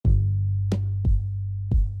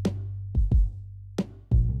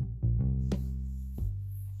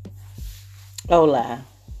Hola.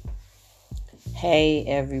 Hey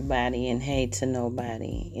everybody and hey to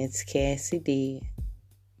nobody. It's Cassie D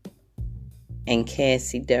and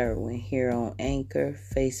Cassie Derwin here on Anchor,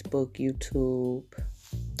 Facebook, YouTube,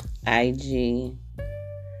 IG,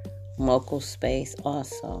 Mocal Space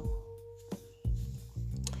also.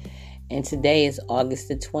 And today is August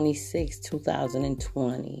the 26th,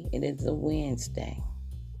 2020. It is a Wednesday.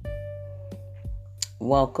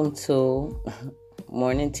 Welcome to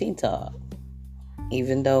Morning Tea Talk.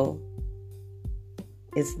 Even though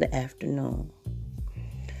it's the afternoon.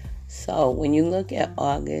 So when you look at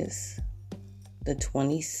August the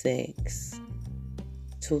 26th,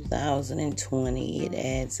 2020, it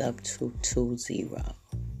adds up to 20.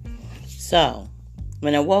 So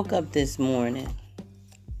when I woke up this morning,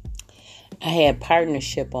 I had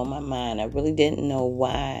partnership on my mind. I really didn't know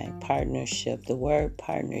why partnership, the word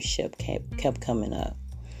partnership kept coming up.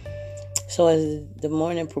 So as the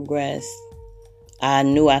morning progressed, I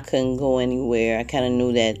knew I couldn't go anywhere. I kind of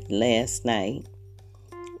knew that last night.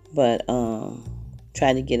 But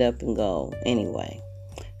tried to get up and go anyway.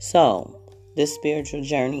 So, this spiritual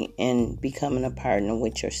journey and becoming a partner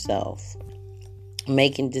with yourself.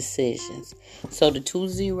 Making decisions. So, the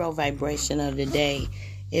 20 vibration of the day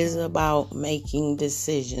is about making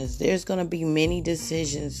decisions. There's going to be many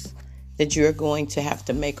decisions that you're going to have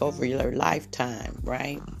to make over your lifetime,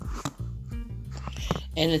 right?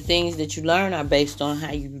 And the things that you learn are based on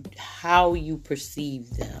how you perceive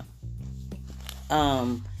them.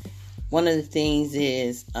 One of the things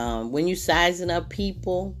is when you're sizing up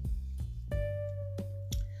people,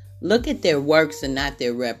 look at their works and not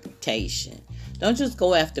their reputation. Don't just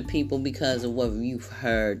go after people because of what you've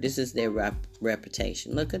heard. This is their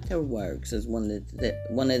reputation. Look at their works is one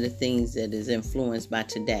of the things that is influenced by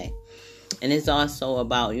today. And it's also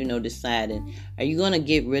about, deciding, are you going to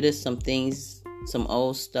get rid of some things, some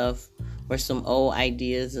old stuff, or some old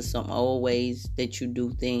ideas, or some old ways that you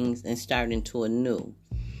do things and start into a new.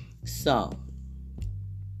 So,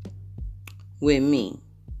 with me,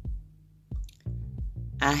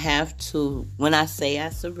 I have to, when I say I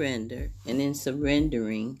surrender, and in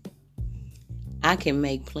surrendering, I can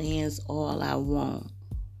make plans all I want.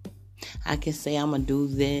 I can say I'm going to do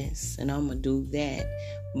this and I'm going to do that.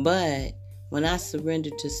 But when I surrender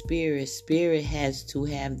to Spirit has to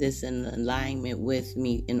have this in alignment with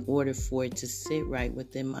me in order for it to sit right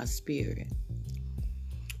within my spirit.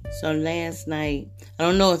 So last night, I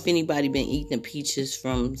don't know if anybody been eating the peaches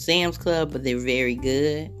from Sam's Club, but they're very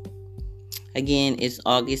good. Again, it's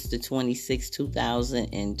August the 26th,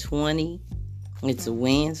 2020. It's a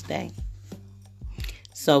Wednesday.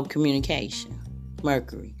 So communication,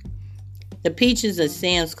 Mercury. The peaches at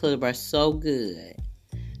Sam's Club are so good.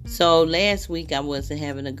 So last week I wasn't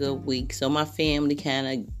having a good week. So my family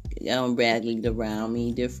kind of rallied around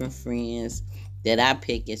me. Different friends that I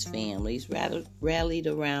pick as families rallied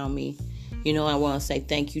around me. I want to say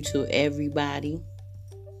thank you to everybody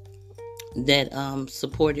that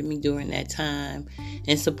supported me during that time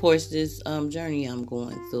and supports this journey I'm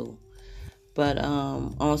going through. But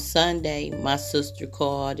on Sunday, my sister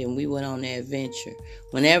called and we went on an adventure.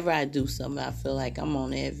 Whenever I do something, I feel like I'm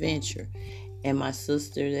on an adventure. And my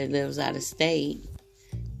sister that lives out of state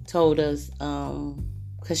told us,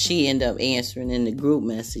 because she ended up answering in the group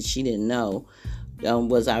message, she didn't know,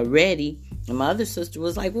 was I ready? And my other sister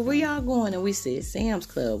was like, well, where y'all going? And we said, Sam's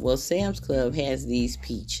Club. Well, Sam's Club has these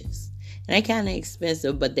peaches. And they're kind of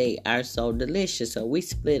expensive, but they are so delicious. So we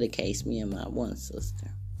split a case, me and my one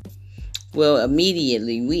sister. Well,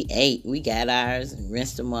 immediately we ate. We got ours and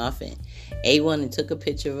rinsed them off and ate one and took a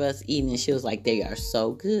picture of us eating. And she was like, they are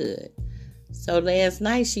so good. So last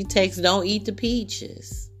night she texted, don't eat the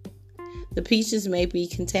peaches. The peaches may be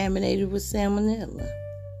contaminated with salmonella.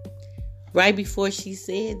 Right before she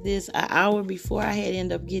said this, an hour before, I had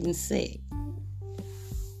ended up getting sick.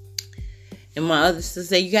 And my other sister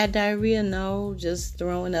said, you got diarrhea? No, just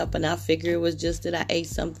throwing up. And I figured it was just that I ate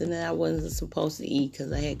something that I wasn't supposed to eat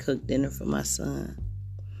because I had cooked dinner for my son.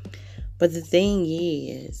 But the thing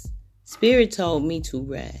is, Spirit told me to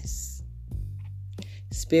rest.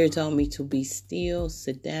 Spirit told me to be still,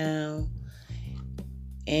 sit down,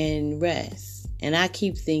 and rest. And I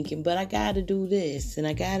keep thinking, but I got to do this, and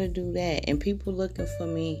I got to do that. And people looking for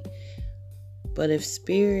me. But if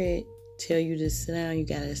Spirit tell you to sit down, you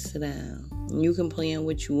got to sit down. And you can plan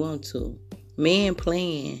what you want to. Man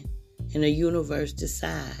plan, and the universe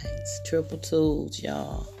decides. Triple tools,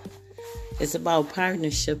 y'all. It's about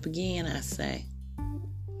partnership again, I say.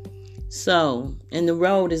 So, and the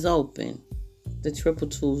road is open. The triple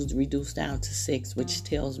tools reduced down to 6, which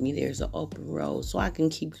tells me there's an open road. So I can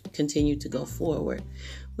continue to go forward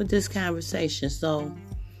with this conversation. So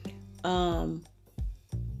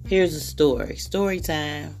here's a story. Story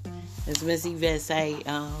time. As Miss Yvette say,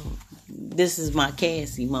 this is my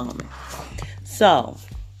Cassie moment. So,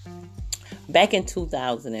 back in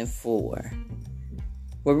 2004,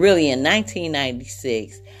 well, really in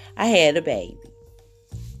 1996, I had a baby.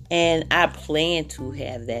 And I planned to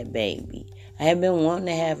have that baby. I had been wanting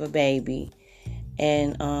to have a baby.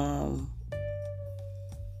 And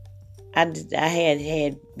I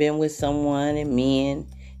had been with someone, and me and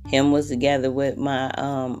him was together with my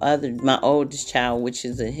oldest child, which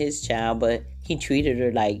is his child, but he treated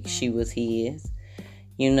her like she was his,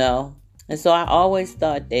 And so I always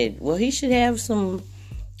thought that, well, he should have some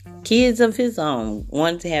kids of his own.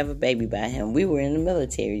 Wanted to have a baby by him. We were in the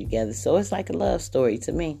military together, so it's like a love story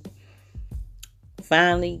to me.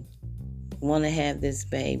 Finally, want to have this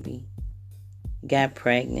baby. Got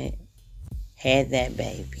pregnant. Had that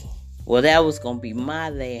baby. Well, that was going to be my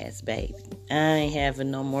last baby. I ain't having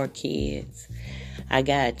no more kids. I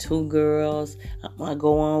got 2 girls. I'm going to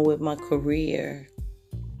go on with my career,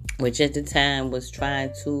 which at the time was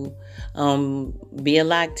trying to be a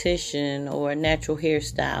loctician or a natural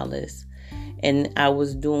hairstylist. And I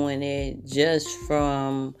was doing it just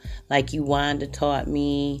from, like Uwanda taught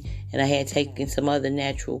me, and I had taken some other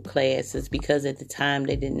natural classes because at the time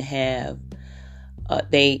they didn't have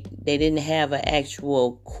they didn't have an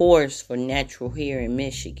actual course for natural hair in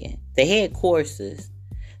Michigan. They had courses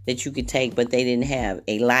that you could take, but they didn't have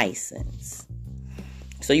a license.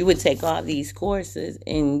 So you would take all these courses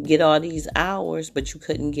and get all these hours, but you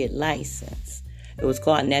couldn't get licensed. It was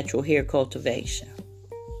called natural hair cultivation.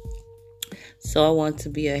 So I want to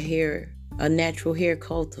be a natural hair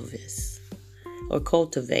cultivist or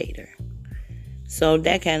cultivator. So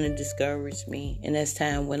that kind of discouraged me. And as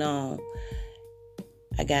time went on,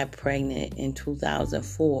 I got pregnant in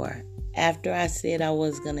 2004 after I said I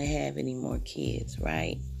wasn't going to have any more kids,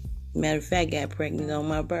 right? Matter of fact, got pregnant on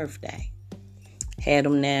my birthday. Had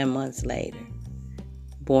them 9 months later.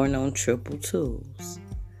 Born on 222s.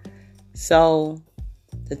 So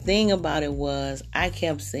the thing about it was, I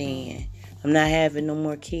kept saying, I'm not having no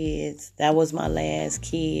more kids. That was my last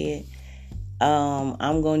kid.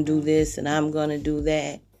 I'm going to do this and I'm going to do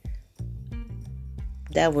that.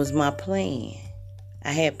 That was my plan.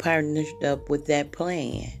 I had partnered up with that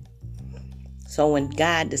plan. So when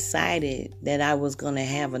God decided that I was going to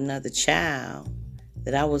have another child,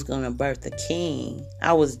 that I was going to birth a king,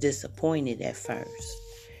 I was disappointed at first.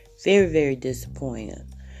 Very, very disappointed.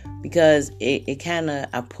 Because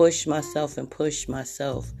I pushed myself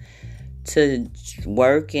to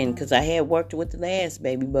work, and because I had worked with the last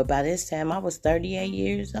baby, but by this time I was 38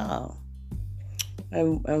 years old.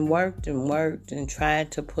 And worked and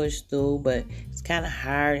tried to push through, but it's kind of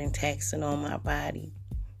hard and taxing on my body.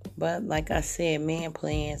 But like I said, man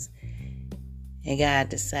plans and God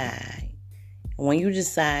decide. And when you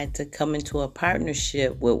decide to come into a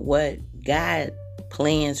partnership with what God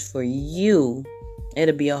plans for you,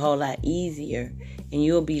 it'll be a whole lot easier and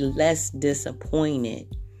you'll be less disappointed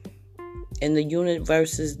in the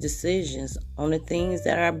universe's decisions on the things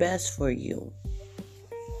that are best for you.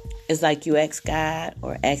 It's like you ask God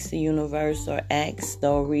or ask the universe or ask the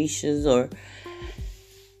Orishas or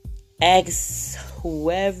ask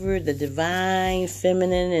whoever, the divine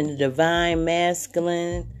feminine and the divine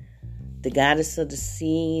masculine, the goddess of the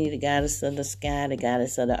sea, the goddess of the sky, the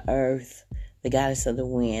goddess of the earth, the goddess of the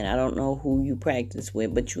wind. I don't know who you practice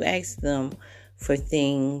with, but you ask them for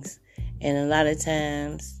things, and a lot of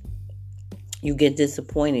times you get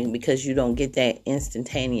disappointed because you don't get that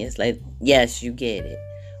instantaneous, like, yes, you get it.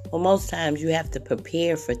 Well, most times you have to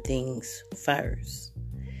prepare for things first.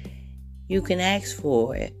 You can ask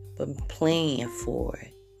for it, but plan for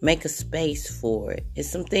it. Make a space for it.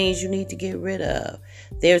 It's some things you need to get rid of.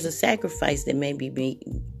 There's a sacrifice that may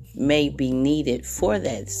be needed for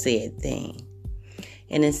that said thing.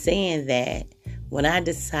 And in saying that, when I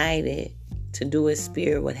decided to do what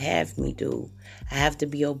Spirit would have me do, I have to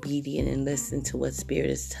be obedient and listen to what Spirit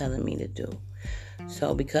is telling me to do.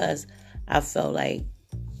 So because I felt like,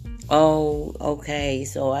 oh, okay,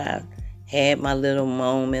 so I had my little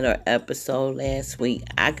moment or episode last week,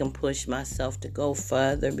 I can push myself to go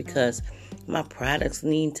further because my products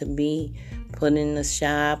need to be put in the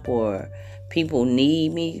shop or people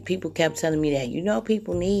need me. People kept telling me that,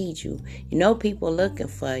 people need you. People looking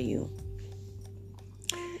for you.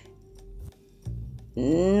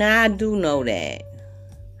 Now I do know that.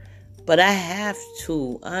 But I have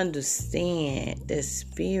to understand that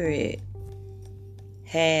Spirit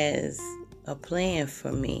has a plan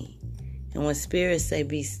for me. And when Spirit say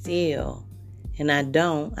be still, and I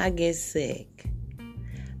don't, I get sick.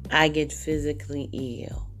 I get physically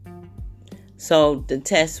ill. So the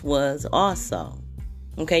test was also,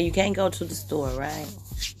 okay, you can't go to the store, right?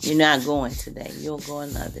 You're not going today. You'll go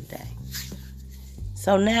another day.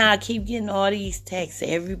 So now I keep getting all these texts.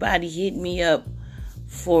 Everybody hit me up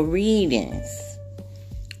for readings.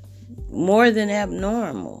 More than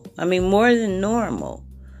abnormal. More than normal.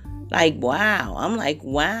 Like, wow. I'm like,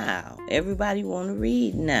 wow. Everybody want to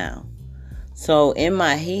read now. So in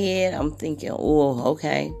my head, I'm thinking, oh,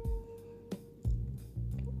 okay.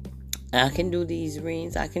 I can do these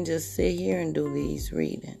readings. I can just sit here and do these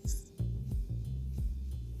readings.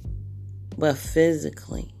 But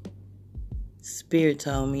physically, Spirit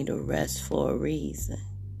told me to rest for a reason.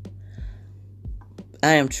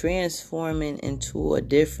 I am transforming into a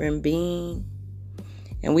different being.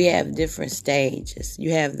 And we have different stages.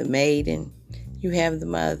 You have the maiden, you have the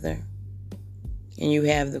mother, and you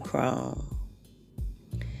have the crone.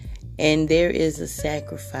 And there is a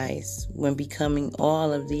sacrifice when becoming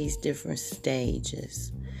all of these different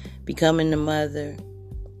stages. Becoming the mother,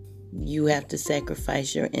 you have to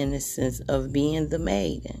sacrifice your innocence of being the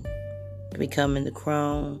maiden. Becoming the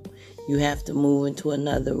crone, you have to move into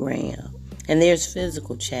another realm. And there's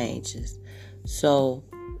physical changes. So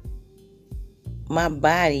my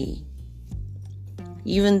body,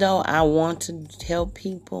 even though I want to help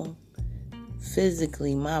people,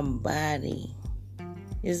 physically my body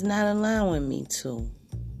is not allowing me to.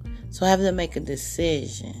 So I have to make a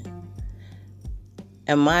decision.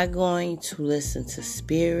 Am I going to listen to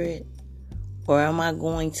Spirit, or am I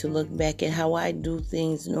going to look back at how I do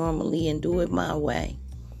things normally and do it my way?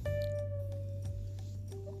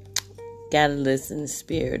 Gotta listen to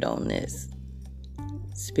Spirit on this.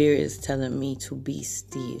 Spirit is telling me to be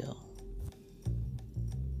still.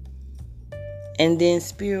 And then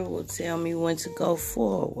Spirit will tell me when to go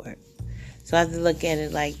forward. So I have to look at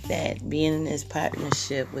it like that, being in this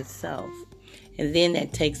partnership with self. And then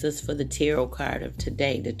that takes us for the tarot card of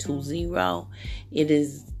today, the 2-0. It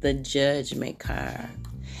is the Judgment card.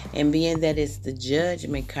 And being that it's the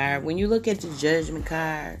Judgment card, when you look at the Judgment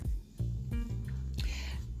card,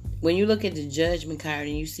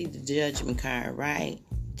 and you see the Judgment card, right?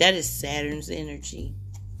 That is Saturn's energy.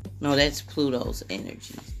 No, that's Pluto's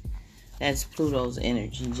energy. That's Pluto's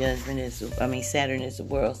energy. Saturn is the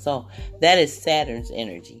world. So that is Saturn's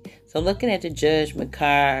energy. So looking at the Judgment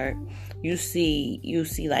card, you see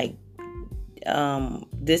like,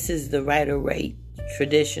 this is the Rider-Waite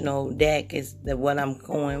traditional deck is what I'm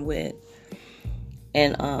going with.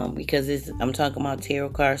 And because I'm talking about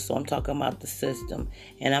tarot cards, so I'm talking about the system.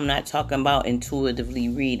 And I'm not talking about intuitively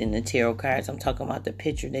reading the tarot cards. I'm talking about the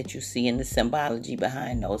picture that you see and the symbology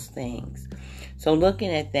behind those things. So looking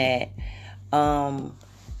at that, and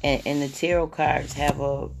the tarot cards have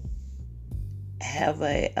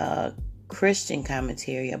a Christian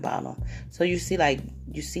commentary about them. So you see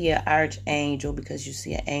an archangel, because you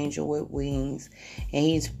see an angel with wings, and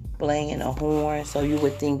he's playing a horn. So you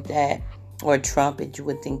would think that, or a trumpet, you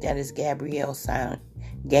would think that is Gabriel sounding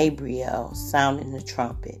the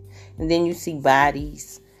trumpet. And then you see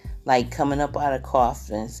bodies like coming up out of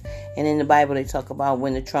coffins. And in the Bible they talk about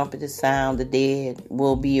when the trumpet is sound, the dead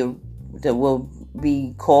will be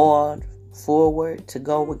called forward to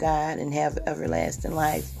go with God and have everlasting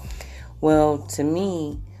life. Well, to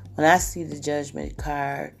me, when I see the Judgment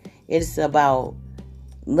card, it's about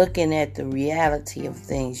looking at the reality of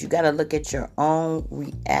things. You got to look at your own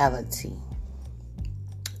reality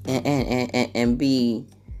and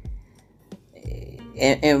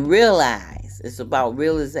realize. It's about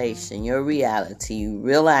realization, your reality,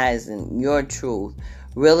 realizing your truth,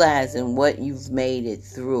 realizing what you've made it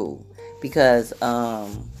through. Because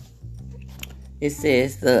it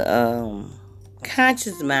says the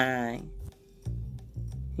conscious mind,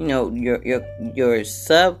 your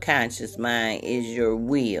subconscious mind is your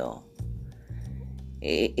will.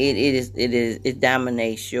 It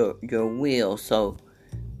dominates your will. So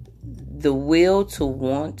the will to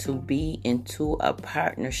want to be into a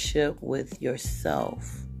partnership with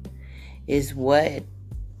yourself is what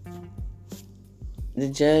the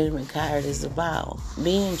Judgment card is about.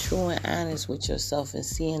 Being true and honest with yourself and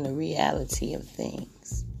seeing the reality of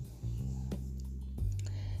things.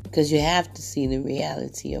 Because you have to see the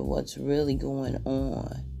reality of what's really going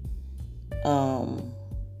on.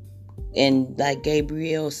 And like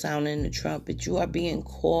Gabriel sounding the trumpet, you are being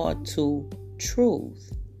called to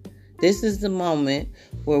truth. This is the moment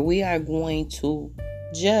where we are going to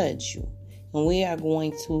judge you. And we are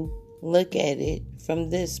going to look at it from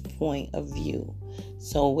this point of view.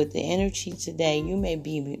 So with the energy today, you may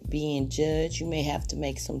be being judged. You may have to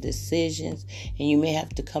make some decisions. And you may have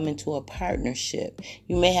to come into a partnership.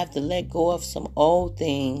 You may have to let go of some old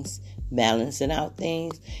things, balancing out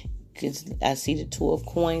things. I see the Two of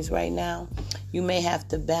Coins right now. You may have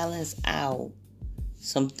to balance out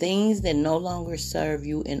some things that no longer serve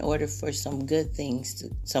you in order for some good things,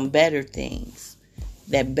 some better things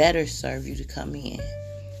that better serve you to come in.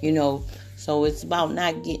 So it's about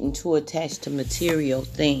not getting too attached to material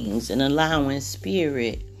things and allowing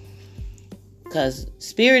spirit, because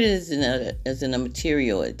spirit is in a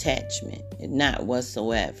material attachment, not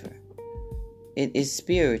whatsoever. It is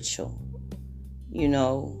spiritual,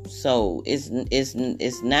 so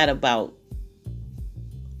it's not about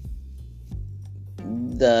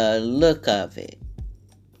the look of it.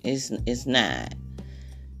 It's not.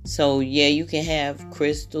 So yeah, you can have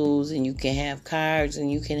crystals and you can have cards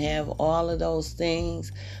and you can have all of those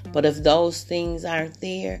things, but if those things aren't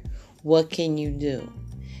there, what can you do?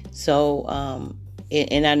 So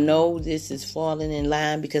and I know this is falling in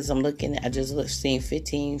line because I just seen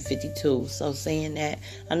 1552. So saying that,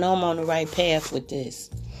 I know I'm on the right path with this.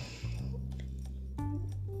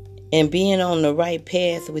 And being on the right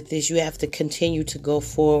path with this, you have to continue to go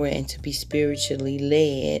forward and to be spiritually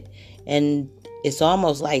led. And it's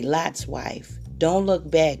almost like Lot's wife. Don't look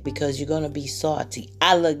back because you're going to be salty.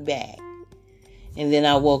 I look back. And then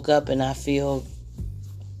I woke up and I feel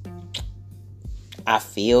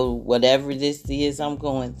whatever this is I'm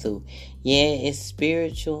going through. Yeah, it's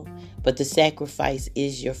spiritual, but the sacrifice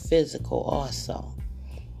is your physical also.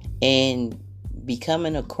 And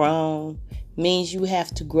becoming a crone means you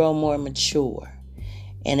have to grow more mature.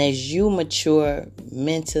 And as you mature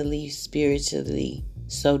mentally, spiritually,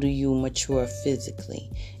 so do you mature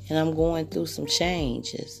physically. And I'm going through some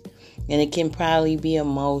changes. And it can probably be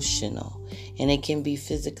emotional. And it can be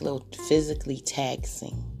physically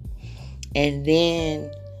taxing. And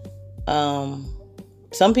then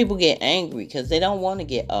some people get angry because they don't want to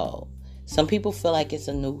get old. Some people feel like it's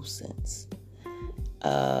a nuisance.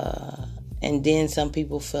 And then some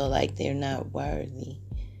people feel like they're not worthy.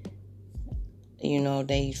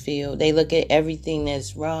 They look at everything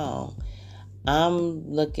that's wrong. I'm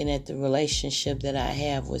looking at the relationship that I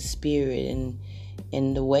have with spirit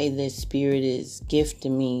and the way that spirit is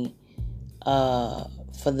gifting me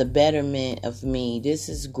for the betterment of me. This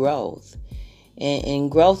is growth. And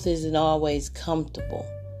growth isn't always comfortable.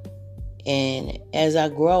 And as I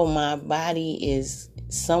grow, my body is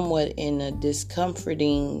somewhat in a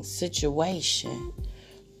discomforting situation.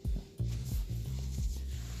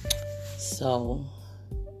 So,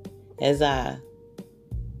 as I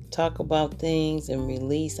talk about things and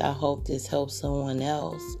release, I hope this helps someone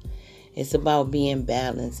else. It's about being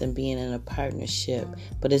balanced and being in a partnership,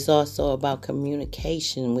 but it's also about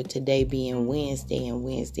communication, with today being Wednesday, and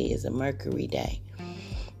Wednesday is a Mercury day.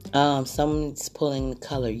 Someone's pulling the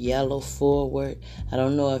color yellow forward. I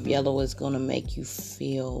don't know if yellow is going to make you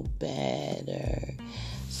feel better.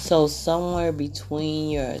 So somewhere between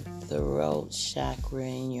your throat chakra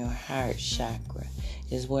and your heart chakra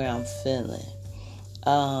is where I'm feeling.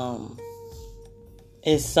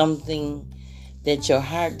 It's something that your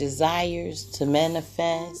heart desires to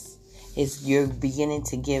manifest. You're beginning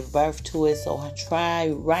to give birth to it. So try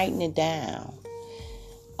writing it down.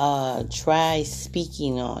 Try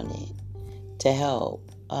speaking on it to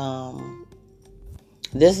help.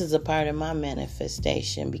 This is a part of my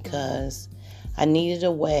manifestation because I needed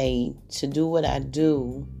a way to do what I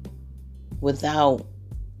do without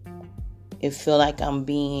it feel like I'm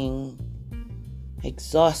being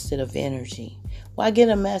exhausted of energy. Well, I get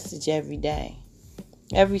a message every day.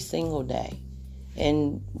 Every single day.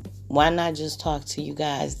 And why not just talk to you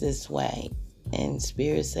guys this way? And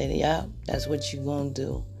Spirit said, yep, that's what you're going to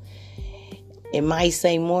do. It might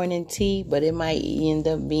say morning tea, but it might end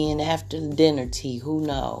up being after dinner tea. Who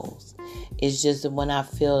knows? It's just that when I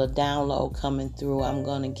feel a download coming through, I'm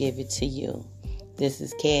going to give it to you. This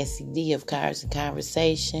is Cassie D of Cards and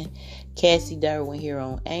Conversation. Cassie Derwin here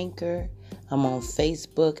on Anchor. I'm on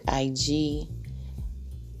Facebook, IG,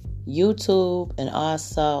 YouTube, and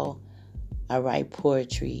also I write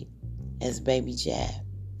poetry as Baby Jab.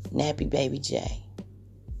 Nappy Baby J.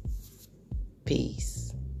 Peace.